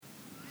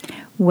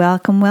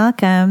Welcome,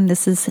 welcome.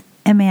 This is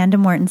Amanda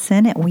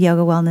Mortensen at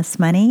Yoga Wellness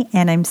Money,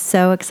 and I'm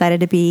so excited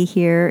to be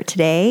here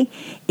today.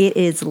 It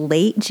is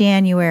late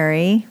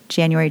January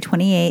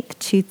 28th,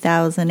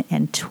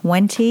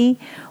 2020.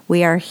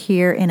 We are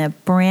here in a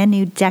brand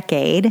new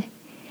decade,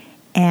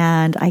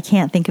 and I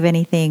can't think of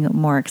anything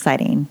more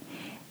exciting.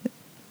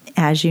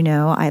 As you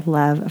know, I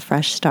love a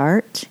fresh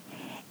start,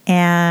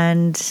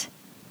 and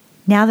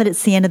now that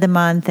it's the end of the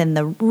month and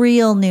the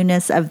real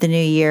newness of the new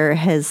year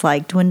has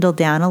dwindled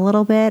down a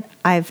little bit,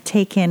 I've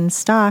taken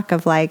stock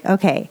of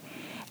okay,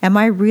 am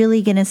I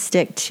really going to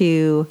stick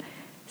to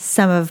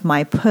some of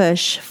my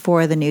push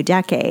for the new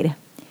decade?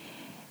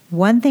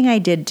 One thing I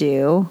did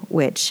do,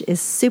 which is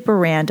super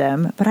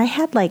random, but I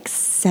had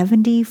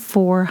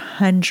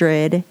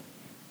 7,400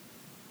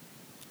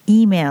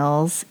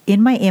 emails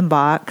in my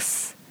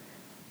inbox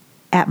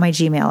at my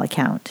Gmail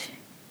account.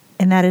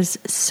 And that is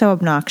so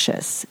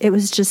obnoxious. It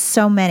was just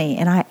so many.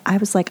 And I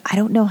was like, I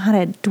don't know how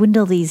to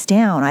dwindle these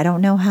down. I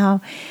don't know how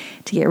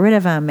to get rid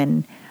of them.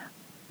 And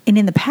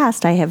in the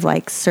past, I have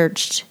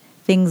searched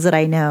things that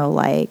I know,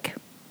 like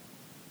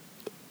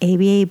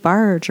ABA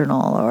Bar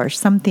Journal or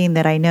something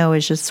that I know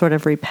is just sort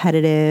of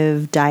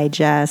repetitive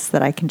digest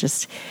that I can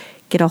just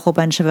get a whole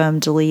bunch of them,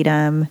 delete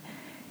them.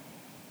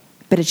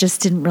 But it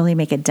just didn't really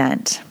make a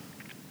dent.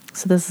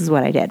 So this is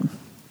what I did.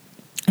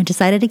 I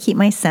decided to keep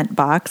my sent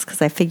box because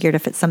I figured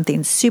if it's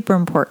something super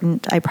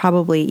important, I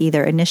probably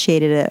either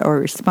initiated it or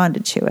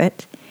responded to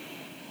it.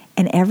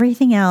 And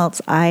everything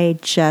else, I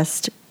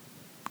just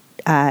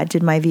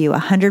did my view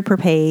 100 per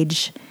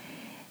page.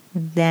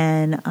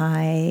 Then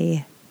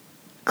I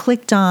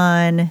clicked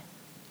on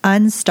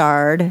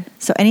unstarred.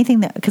 So anything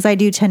that, because I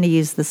do tend to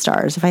use the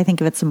stars. If I think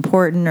if it's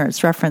important or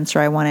it's referenced or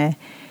I want to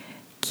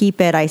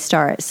keep it, I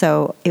star it.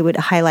 So it would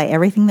highlight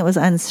everything that was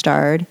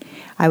unstarred.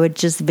 I would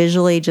just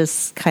visually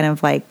just kind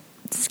of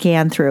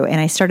scan through. And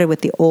I started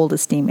with the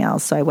oldest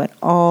emails. So I went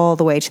all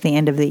the way to the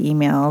end of the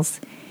emails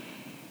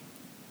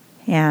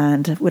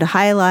and would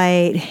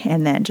highlight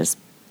and then just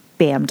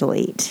bam,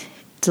 delete.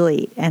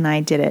 And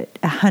I did it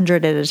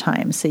 100 at a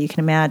time. So you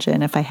can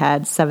imagine if I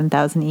had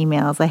 7,000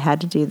 emails, I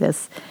had to do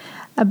this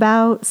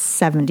about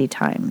 70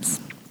 times.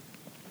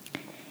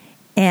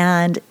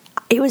 And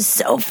it was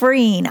so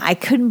freeing. I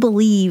couldn't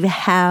believe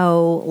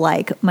how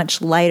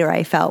much lighter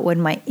I felt when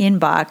my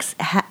inbox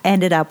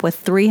ended up with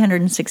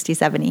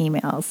 367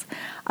 emails.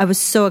 I was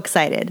so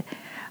excited.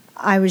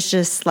 I was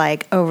just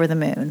over the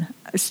moon.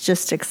 I was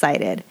just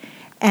excited.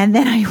 And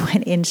then I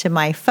went into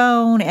my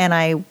phone and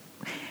I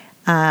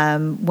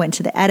went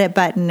to the edit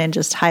button and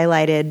just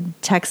highlighted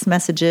text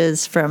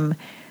messages from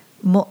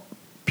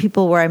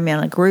people where I'm in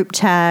a group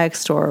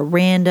text or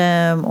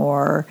random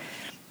or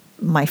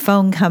my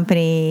phone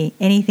company,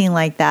 anything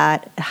like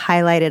that,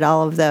 highlighted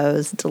all of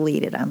those,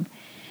 deleted them.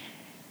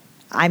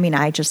 I mean,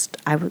 I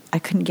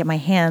couldn't get my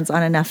hands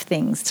on enough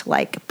things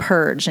to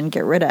purge and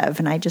get rid of.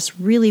 And I just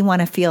really want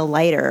to feel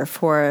lighter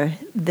for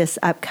this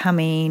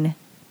upcoming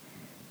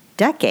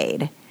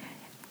decade.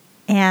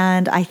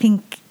 And I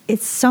think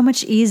it's so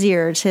much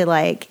easier to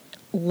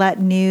let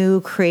new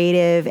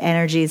creative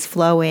energies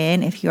flow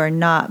in if you are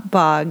not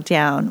bogged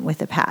down with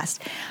the past.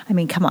 I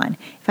mean, come on.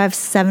 If I have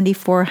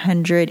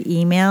 7,400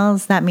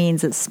 emails, that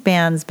means it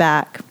spans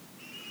back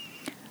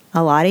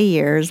a lot of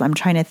years. I'm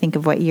trying to think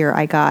of what year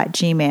I got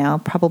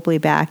Gmail, probably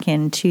back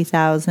in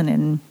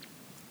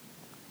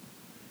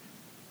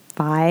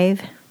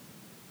 2005,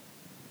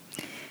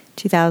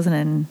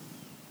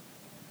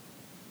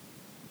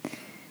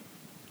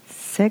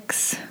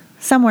 2006.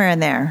 Somewhere in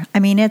there. I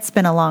mean, it's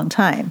been a long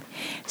time.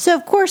 So,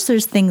 of course,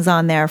 there's things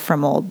on there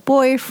from old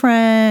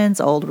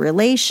boyfriends, old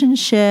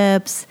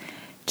relationships,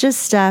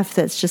 just stuff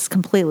that's just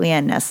completely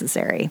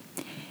unnecessary.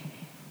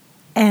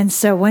 And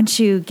so once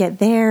you get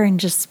there and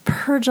just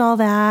purge all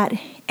that,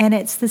 and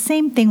it's the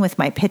same thing with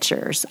my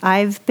pictures.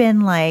 I've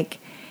been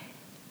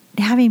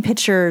having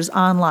pictures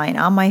online,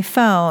 on my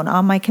phone,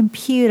 on my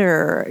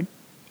computer,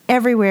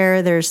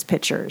 everywhere there's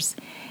pictures.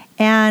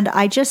 And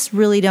I just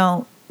really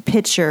don't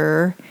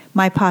picture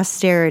my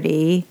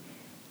posterity,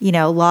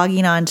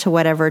 logging on to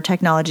whatever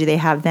technology they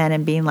have then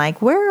and being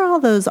where are all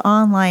those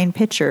online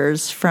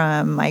pictures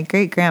from my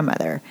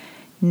great-grandmother?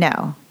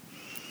 No.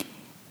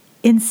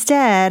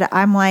 Instead,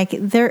 I'm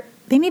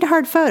they need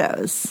hard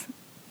photos.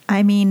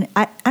 I mean,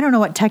 I don't know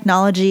what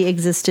technology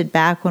existed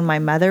back when my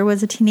mother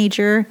was a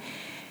teenager,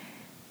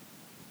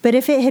 but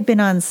if it had been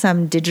on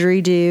some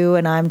didgeridoo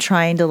and I'm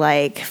trying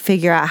to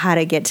figure out how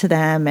to get to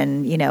them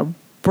and,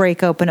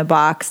 break open a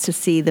box to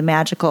see the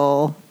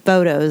magical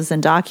photos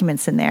and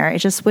documents in there, it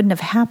just wouldn't have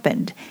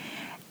happened.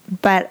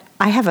 But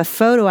I have a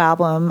photo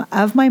album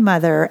of my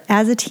mother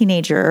as a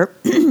teenager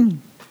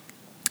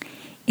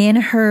in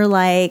her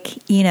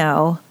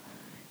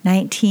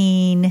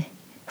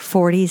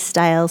 1940s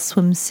style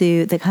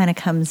swimsuit that kind of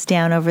comes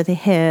down over the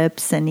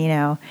hips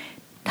and,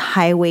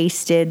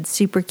 high-waisted,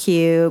 super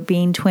cute,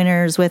 being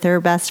twinners with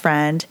her best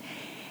friend.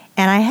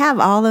 And I have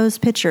all those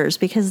pictures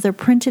because they're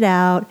printed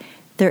out.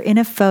 They're in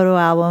a photo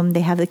album. They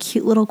have the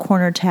cute little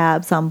corner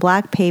tabs on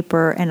black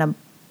paper and a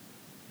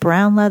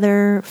brown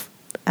leather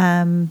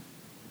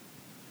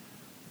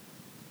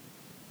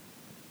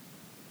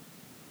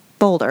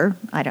folder.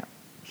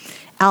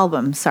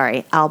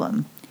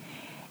 Album.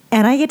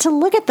 And I get to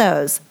look at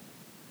those.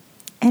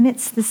 And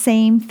it's the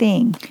same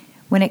thing.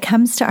 When it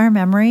comes to our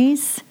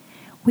memories,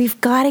 we've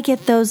got to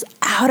get those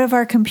out of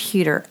our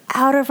computer,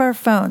 out of our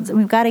phones, and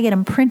we've got to get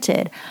them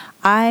printed.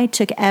 I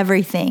took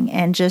everything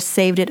and just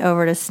saved it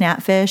over to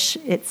Snapfish.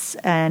 It's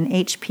an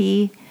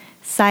HP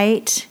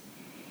site,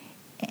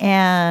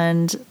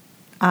 and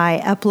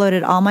I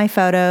uploaded all my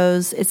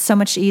photos. It's so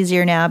much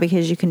easier now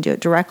because you can do it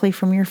directly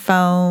from your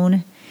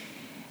phone.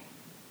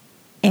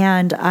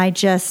 And I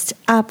just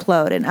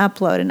upload and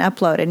upload and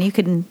upload. And you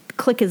can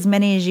click as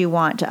many as you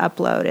want to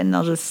upload, and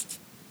they'll just,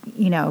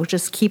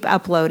 just keep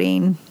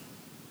uploading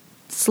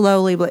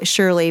slowly but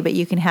surely. But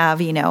you can have,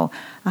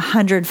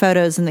 100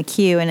 photos in the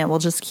queue, and it will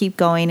just keep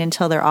going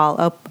until they're all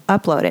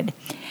uploaded.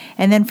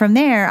 And then from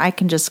there, I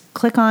can just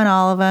click on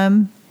all of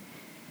them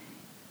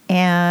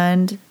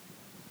and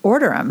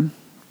order them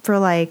for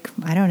a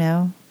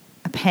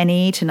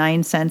penny to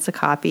 9 cents a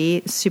copy.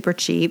 It's super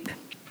cheap.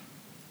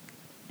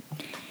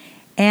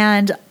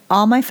 And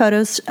all my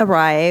photos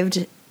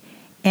arrived,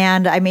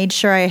 and I made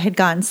sure I had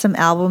gotten some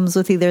albums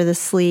with either the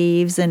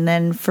sleeves, and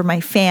then for my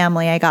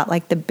family, I got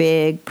the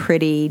big,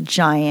 pretty,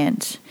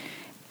 giant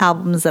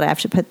albums that I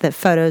have to put the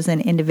photos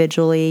in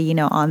individually,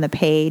 on the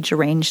page,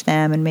 arrange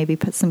them, and maybe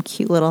put some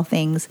cute little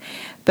things.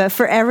 But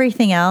for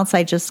everything else,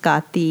 I just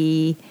got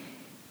the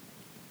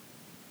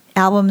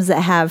albums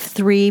that have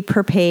 3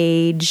 per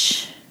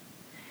page,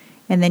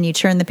 and then you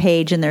turn the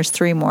page and there's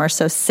 3 more,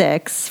 so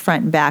 6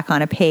 front and back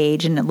on a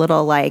page, and a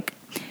little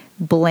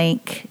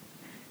blank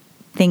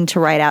thing to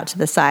write out to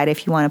the side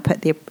if you want to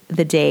put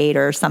the date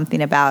or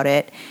something about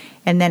it.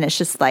 And then it's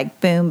just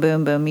boom,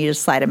 boom, boom, you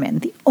just slide them in.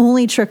 The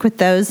only trick with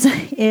those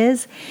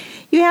is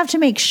you have to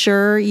make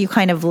sure you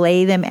kind of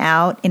lay them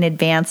out in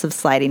advance of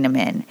sliding them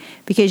in,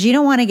 because you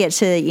don't want to get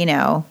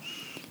to,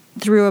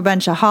 through a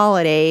bunch of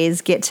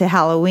holidays, get to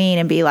Halloween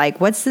and be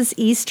like, what's this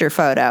Easter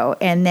photo?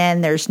 And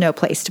then there's no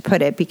place to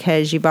put it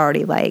because you've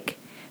already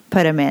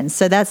put them in.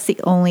 So that's the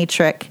only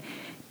trick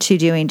to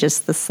doing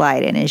just the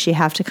slide in, is you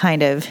have to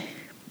kind of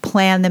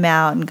plan them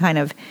out and kind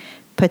of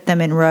put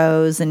them in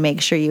rows and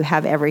make sure you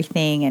have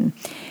everything.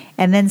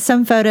 And then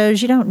some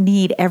photos, you don't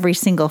need every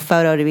single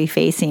photo to be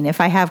facing.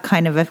 If I have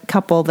kind of a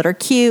couple that are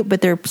cute,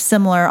 but they're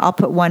similar, I'll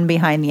put one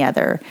behind the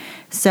other.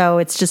 So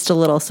it's just a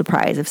little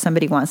surprise. If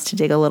somebody wants to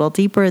dig a little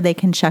deeper, they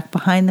can check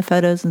behind the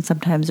photos, and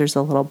sometimes there's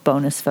a little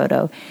bonus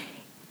photo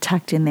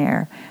tucked in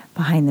there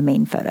behind the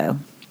main photo.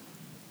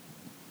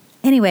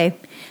 Anyway,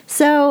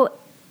 so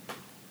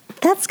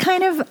that's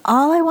kind of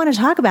all I want to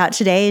talk about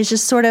today, is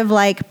just sort of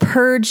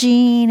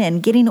purging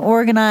and getting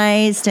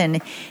organized and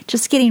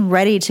just getting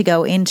ready to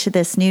go into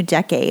this new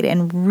decade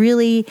and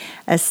really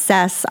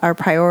assess our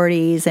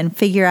priorities and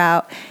figure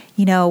out,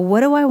 what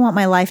do I want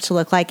my life to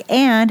look like?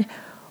 And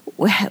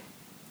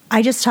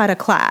I just taught a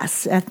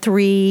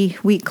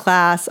 3-week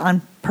class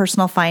on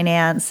personal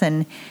finance,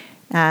 and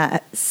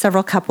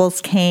several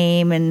couples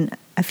came and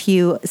a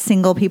few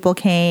single people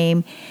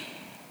came.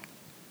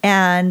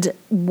 And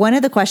one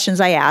of the questions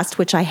I asked,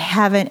 which I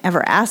haven't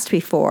ever asked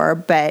before,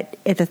 but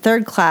at the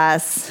 3rd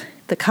class,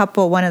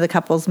 one of the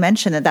couples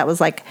mentioned that was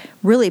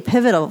really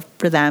pivotal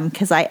for them,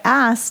 because I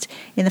asked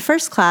in the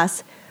 1st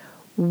class,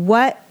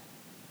 what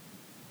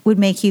would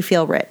make you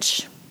feel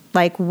rich?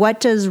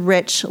 What does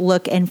rich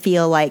look and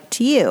feel like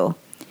to you?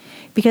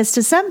 Because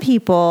to some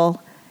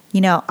people,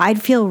 I'd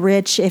feel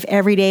rich if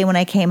every day when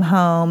I came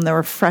home there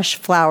were fresh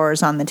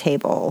flowers on the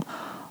table.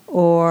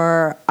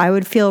 Or I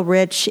would feel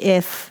rich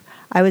if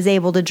I was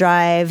able to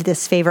drive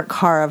this favorite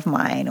car of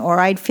mine. Or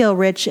I'd feel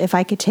rich if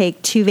I could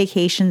take 2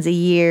 vacations a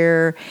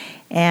year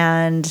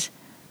and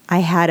I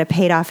had a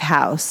paid off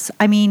house.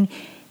 I mean,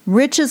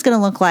 rich is going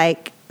to look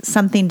like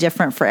something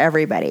different for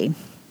everybody.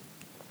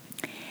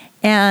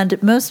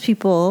 And most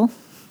people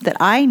that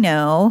I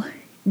know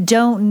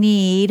don't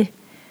need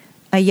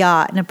a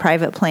yacht and a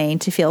private plane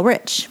to feel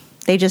rich.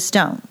 They just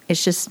don't.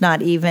 It's just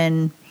not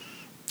even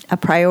a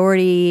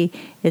priority.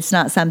 It's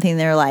not something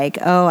they're like,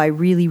 oh, I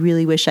really,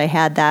 really wish I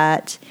had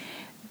that.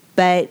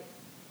 But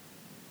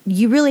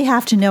you really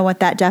have to know what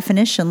that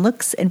definition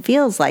looks and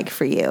feels like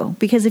for you.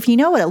 Because if you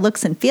know what it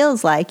looks and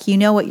feels like, you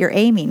know what you're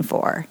aiming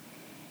for.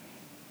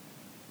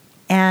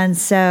 And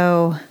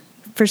so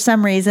for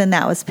some reason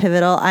that was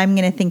pivotal. I'm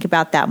going to think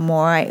about that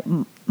more.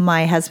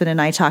 My husband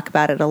and I talk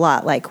about it a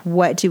lot.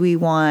 What do we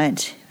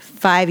want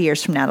 5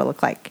 years from now to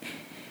look like?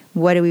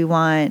 What do we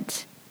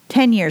want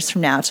 10 years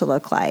from now to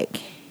look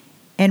like?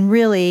 And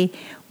really,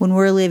 when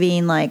we're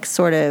living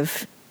sort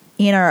of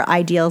in our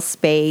ideal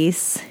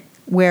space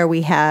where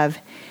we have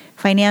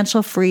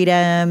financial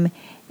freedom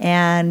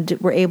and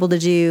we're able to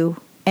do,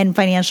 and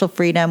financial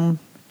freedom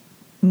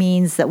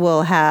means that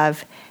we'll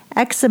have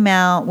X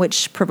amount,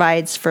 which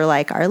provides for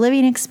our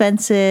living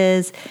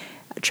expenses,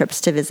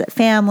 trips to visit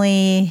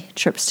family,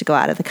 trips to go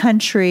out of the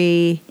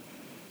country,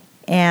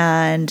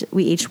 and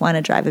we each want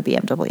to drive a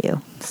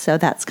BMW. So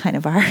that's kind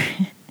of our,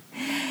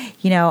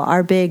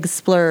 our big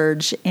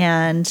splurge.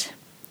 And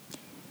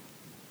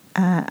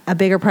a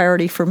bigger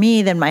priority for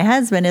me than my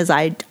husband is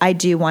I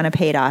do want a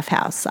paid off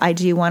house. I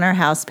do want our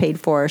house paid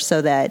for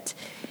so that,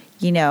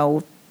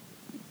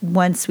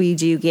 once we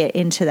do get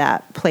into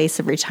that place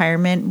of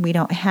retirement, we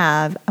don't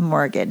have a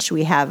mortgage.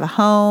 We have a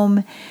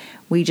home.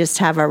 We just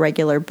have our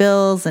regular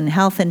bills and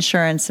health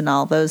insurance and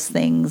all those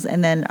things.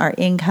 And then our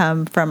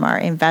income from our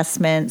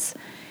investments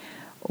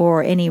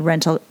or any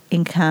rental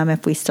income,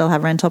 if we still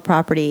have rental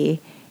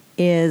property,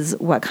 is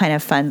what kind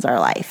of funds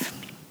our life.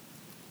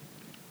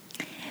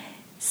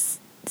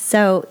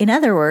 So, in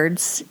other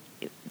words,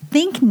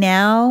 think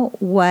now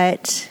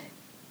what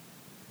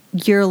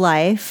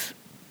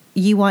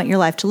you want your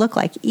life to look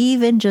like,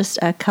 even just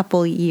a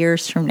couple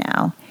years from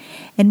now.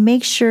 And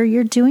make sure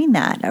you're doing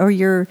that, or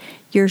you're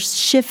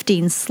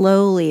shifting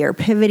slowly or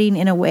pivoting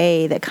in a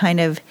way that kind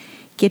of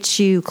gets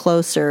you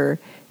closer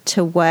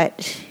to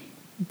what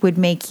would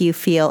make you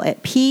feel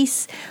at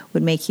peace,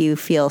 would make you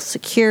feel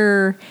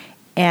secure,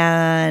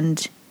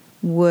 and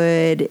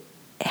would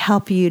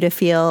help you to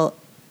feel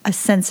a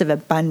sense of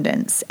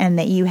abundance, and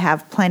that you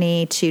have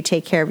plenty to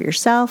take care of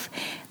yourself,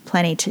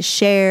 plenty to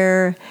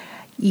share.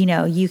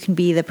 You can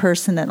be the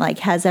person that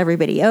has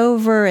everybody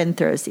over and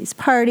throws these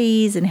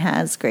parties and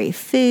has great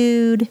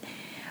food.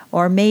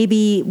 Or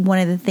maybe one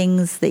of the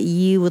things that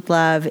you would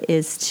love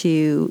is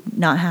to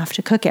not have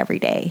to cook every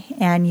day.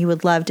 And you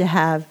would love to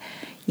have,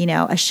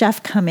 a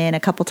chef come in a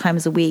couple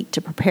times a week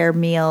to prepare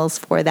meals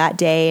for that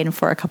day and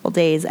for a couple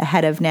days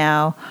ahead of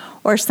now,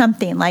 or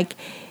something.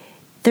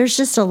 There's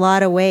just a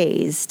lot of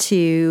ways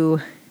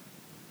to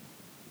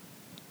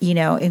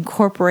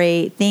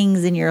incorporate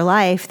things in your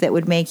life that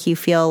would make you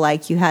feel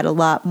like you had a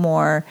lot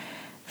more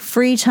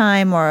free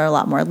time or a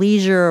lot more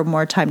leisure or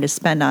more time to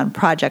spend on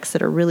projects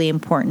that are really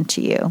important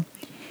to you.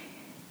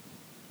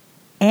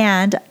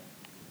 And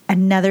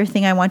another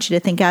thing I want you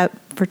to think out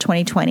for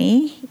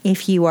 2020,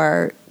 if you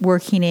are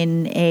working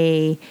in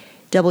a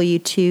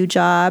W-2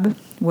 job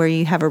where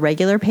you have a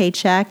regular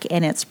paycheck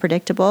and it's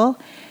predictable,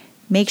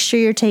 make sure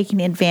you're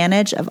taking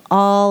advantage of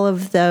all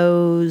of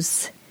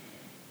those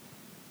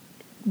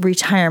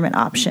retirement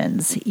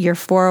options, your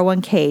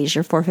 401ks,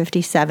 your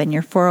 457,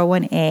 your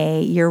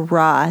 401a, your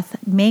Roth.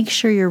 Make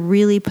sure you're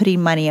really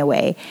putting money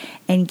away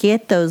and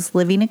get those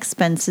living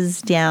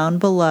expenses down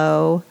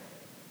below.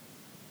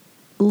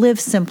 Live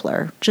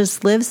simpler.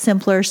 Just live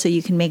simpler so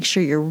you can make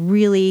sure you're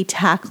really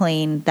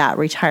tackling that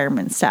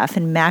retirement stuff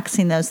and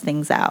maxing those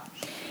things out.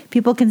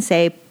 People can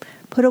say,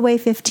 put away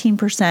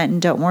 15%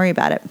 and don't worry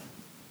about it.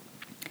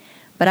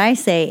 But I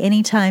say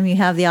anytime you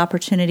have the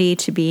opportunity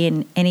to be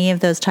in any of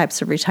those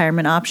types of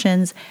retirement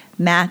options,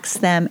 max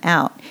them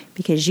out,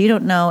 because you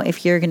don't know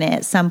if you're going to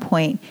at some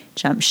point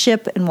jump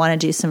ship and want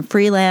to do some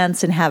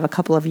freelance and have a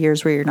couple of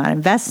years where you're not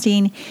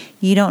investing.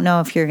 You don't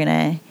know if you're going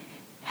to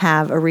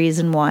have a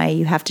reason why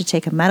you have to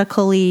take a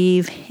medical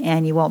leave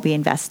and you won't be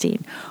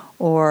investing,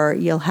 or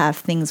you'll have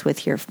things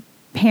with your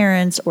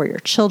parents or your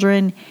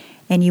children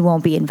and you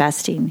won't be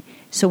investing.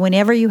 So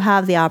whenever you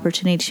have the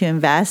opportunity to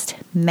invest,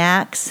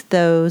 max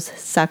those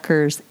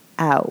suckers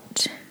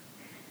out.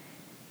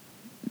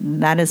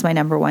 That is my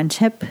number one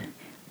tip.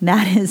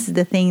 That is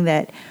the thing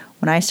that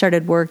when I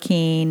started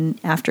working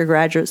after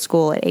graduate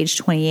school at age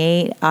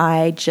 28,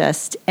 I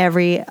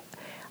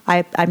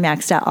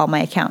maxed out all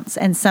my accounts.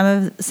 And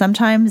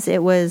sometimes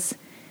it was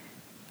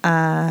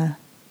 20%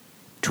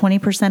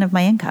 of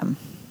my income.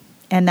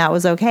 And that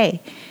was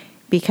okay,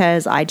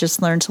 because I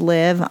just learned to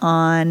live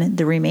on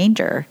the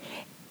remainder.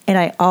 And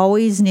I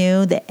always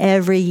knew that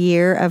every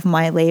year of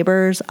my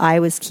labors, I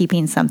was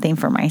keeping something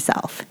for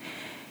myself.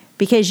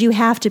 Because you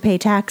have to pay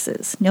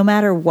taxes. No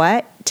matter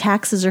what,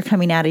 taxes are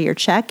coming out of your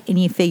check, and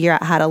you figure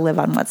out how to live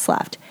on what's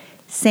left.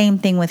 Same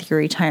thing with your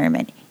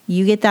retirement.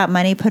 You get that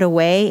money put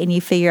away, and you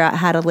figure out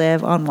how to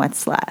live on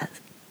what's left.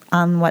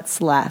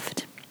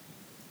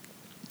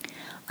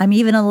 I'm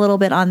even a little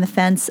bit on the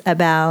fence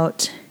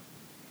about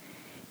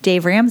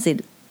Dave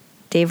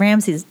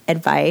Ramsey's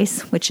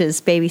advice, which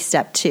is baby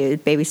step 2.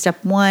 Baby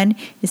step 1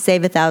 is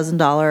save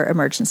 $1,000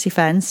 emergency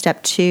fund.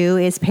 Step 2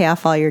 is pay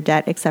off all your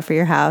debt except for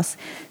your house.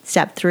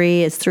 Step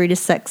 3 is 3 to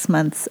 6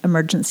 months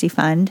emergency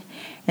fund.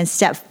 And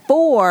step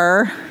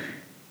 4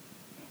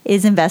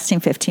 is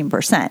investing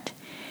 15%.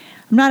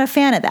 I'm not a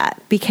fan of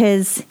that,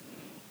 because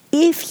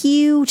if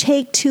you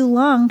take too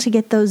long to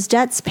get those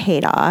debts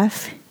paid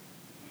off,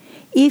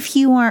 if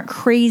you aren't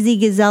crazy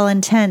gazelle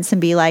intense and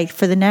be like,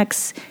 for the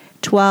next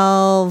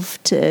 12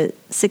 to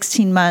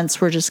 16 months,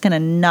 we're just going to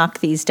knock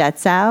these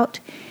debts out,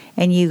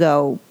 and you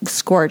go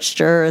scorched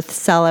earth,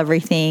 sell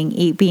everything,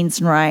 eat beans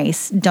and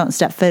rice, don't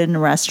step foot in a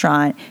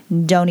restaurant,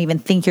 don't even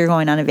think you're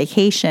going on a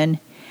vacation,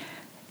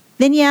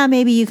 then yeah,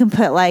 maybe you can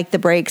put the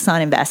brakes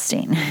on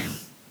investing.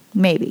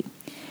 Maybe.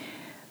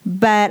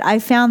 But I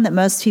found that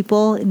most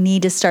people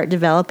need to start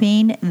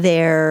developing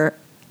their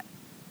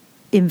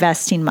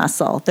investing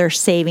muscle, their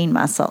saving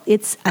muscle.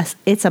 It's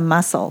a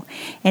muscle.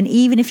 And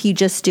even if you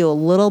just do a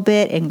little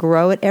bit and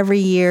grow it every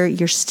year,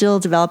 you're still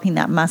developing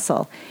that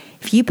muscle.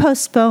 If you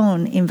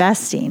postpone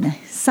investing,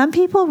 some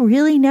people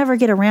really never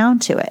get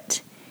around to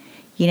it.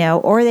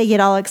 or they get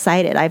all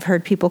excited. I've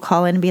heard people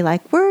call in and be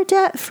like, we're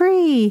debt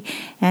free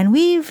and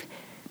we've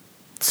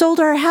sold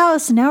our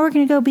house and now we're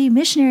going to go be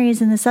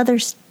missionaries in this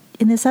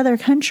other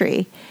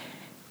country.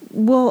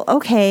 Well,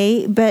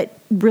 okay, but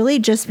really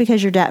just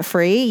because you're debt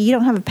free, you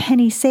don't have a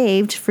penny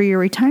saved for your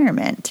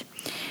retirement.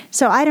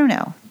 So I don't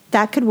know.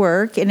 That could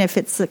work. And if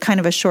it's a kind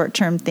of a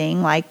short-term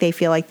thing, like they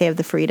feel like they have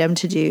the freedom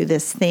to do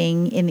this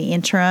thing in the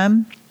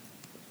interim.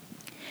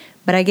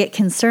 But I get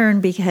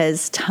concerned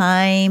because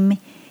time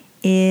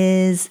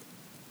is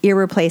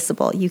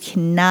irreplaceable. You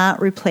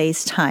cannot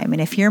replace time.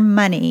 And if your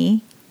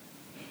money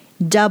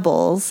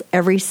doubles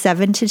every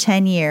 7 to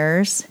 10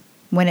 years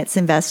when it's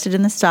invested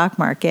in the stock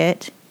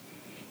market,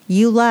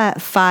 you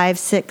let 5,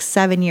 6,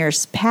 7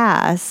 years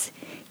pass,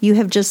 you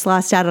have just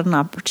lost out on an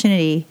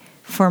opportunity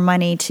for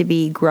money to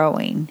be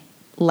growing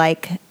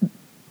like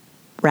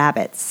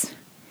rabbits.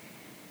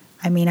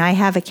 I mean, I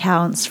have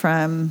accounts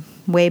from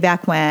way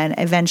back when.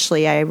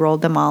 Eventually, I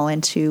rolled them all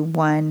into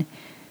one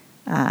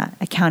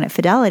account at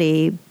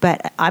Fidelity,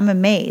 but I'm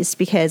amazed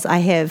because I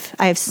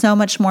have so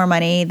much more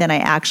money than I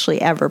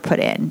actually ever put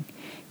in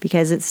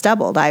because it's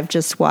doubled. I've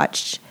just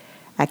watched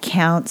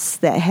accounts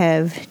that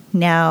have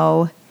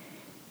now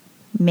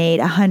made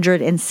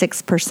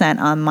 106%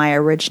 on my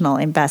original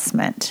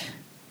investment.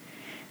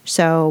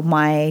 So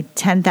my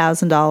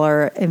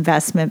 $10,000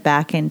 investment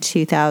back in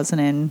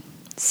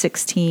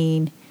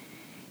 2016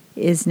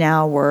 is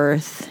now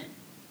worth,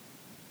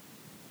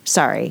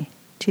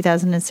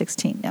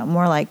 2016, no,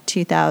 more like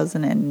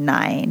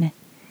 2009.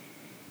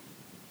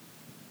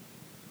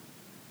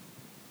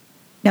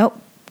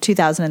 Nope,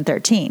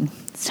 2013,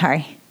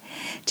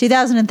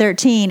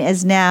 2013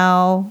 is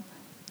now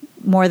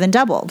more than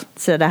doubled.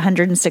 It's at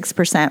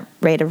 106%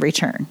 rate of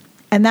return.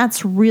 And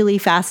that's really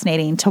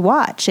fascinating to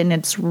watch, and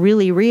it's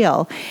really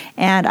real.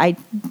 And I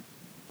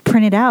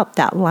printed out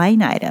that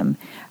line item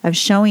of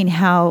showing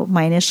how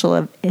my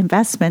initial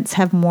investments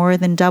have more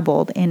than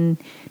doubled in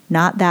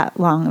not that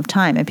long of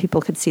time. And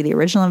people could see the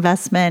original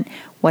investment,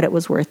 what it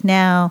was worth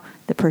now,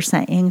 the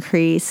percent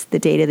increase, the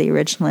date of the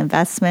original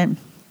investment.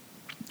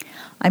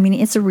 I mean,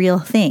 it's a real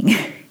thing,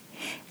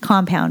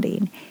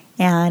 compounding.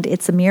 And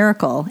it's a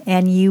miracle.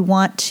 And you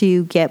want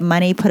to get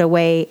money put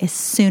away as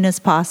soon as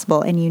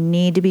possible. And you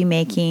need to be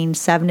making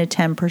 7 to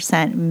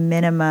 10%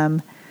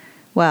 minimum.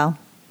 Well,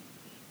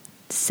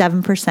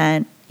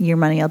 7%, your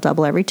money will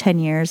double every 10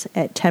 years.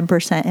 At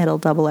 10%, it'll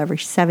double every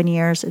 7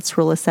 years. It's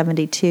rule of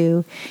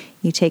 72.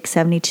 You take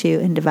 72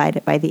 and divide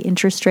it by the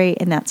interest rate,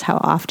 and that's how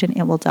often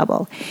it will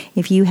double.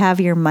 If you have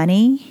your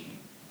money,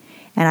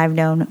 and I've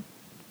known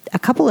a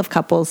couple of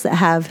couples that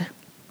have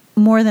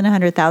more than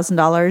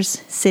 $100,000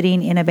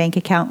 sitting in a bank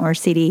account or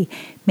CD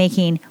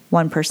making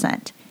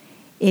 1%.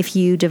 If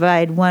you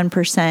divide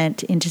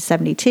 1% into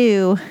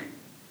 72,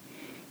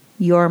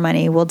 your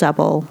money will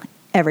double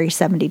every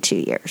 72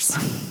 years.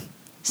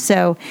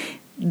 So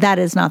that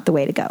is not the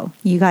way to go.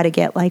 You got to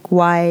get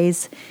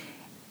wise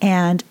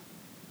and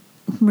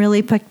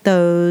really pick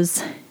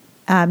those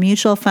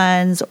mutual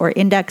funds or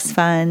index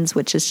funds,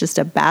 which is just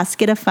a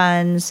basket of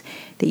funds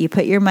that you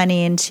put your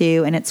money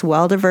into, and it's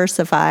well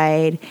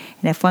diversified.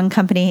 And if one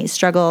company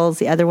struggles,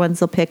 the other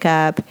ones will pick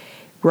up.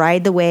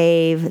 Ride the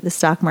wave. The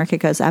stock market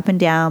goes up and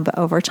down, but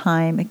over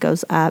time it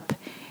goes up.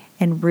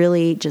 And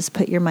really just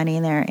put your money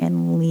in there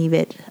and leave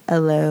it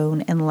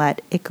alone and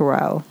let it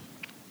grow.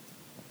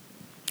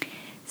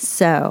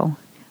 So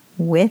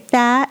with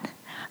that,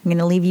 I'm going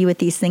to leave you with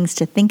these things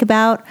to think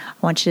about. I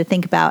want you to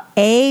think about,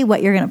 A,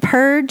 what you're going to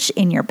purge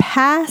in your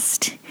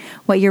past,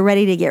 what you're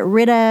ready to get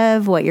rid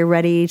of, what you're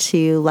ready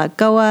to let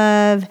go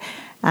of,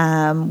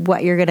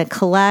 what you're going to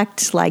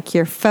collect, like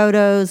your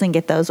photos, and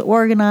get those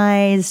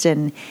organized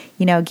and,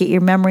 get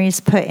your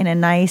memories put in a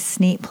nice,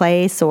 neat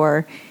place,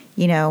 or,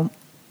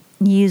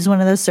 use one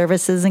of those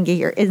services and get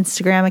your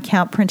Instagram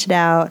account printed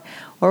out,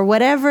 or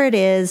whatever it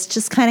is,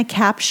 just kind of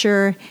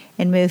capture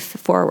and move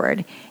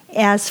forward.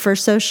 As for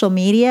social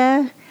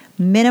media,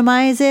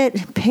 minimize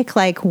it. Pick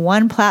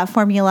one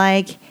platform you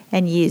like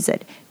and use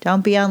it.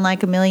 Don't be on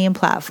a million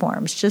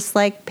platforms. Just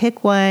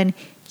pick one,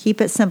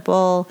 keep it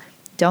simple.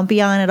 Don't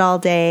be on it all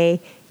day.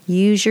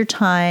 Use your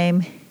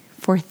time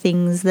for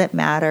things that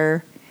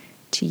matter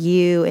to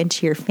you and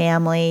to your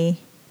family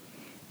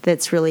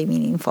that's really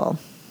meaningful.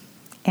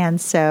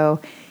 And so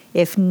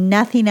if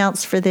nothing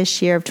else for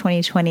this year of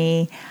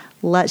 2020,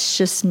 let's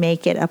just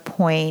make it a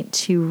point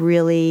to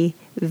really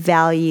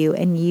value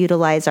and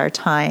utilize our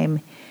time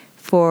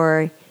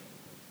for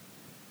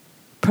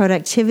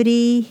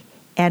productivity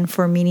and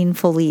for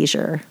meaningful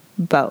leisure,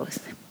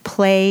 both.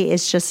 Play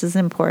is just as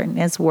important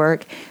as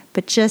work,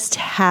 but just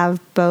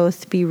have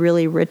both be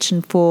really rich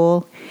and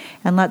full.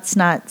 And let's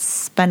not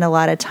spend a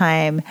lot of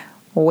time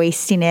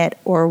wasting it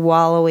or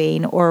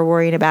wallowing or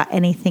worrying about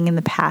anything in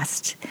the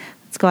past.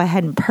 Let's go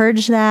ahead and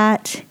purge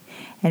that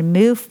and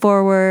move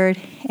forward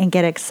and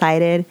get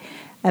excited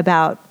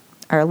about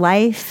our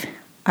life,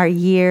 our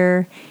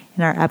year,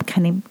 and our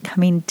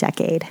upcoming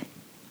decade.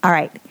 All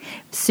right.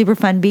 Super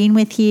fun being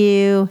with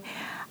you.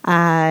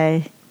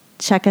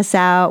 check us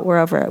out. We're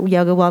over at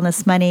Yoga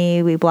Wellness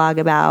Money. We blog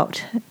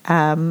about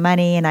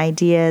money and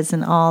ideas,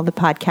 and all the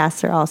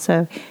podcasts are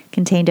also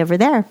contained over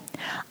there.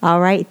 All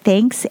right.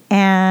 Thanks,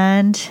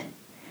 and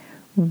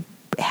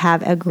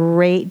have a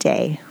great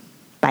day.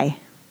 Bye.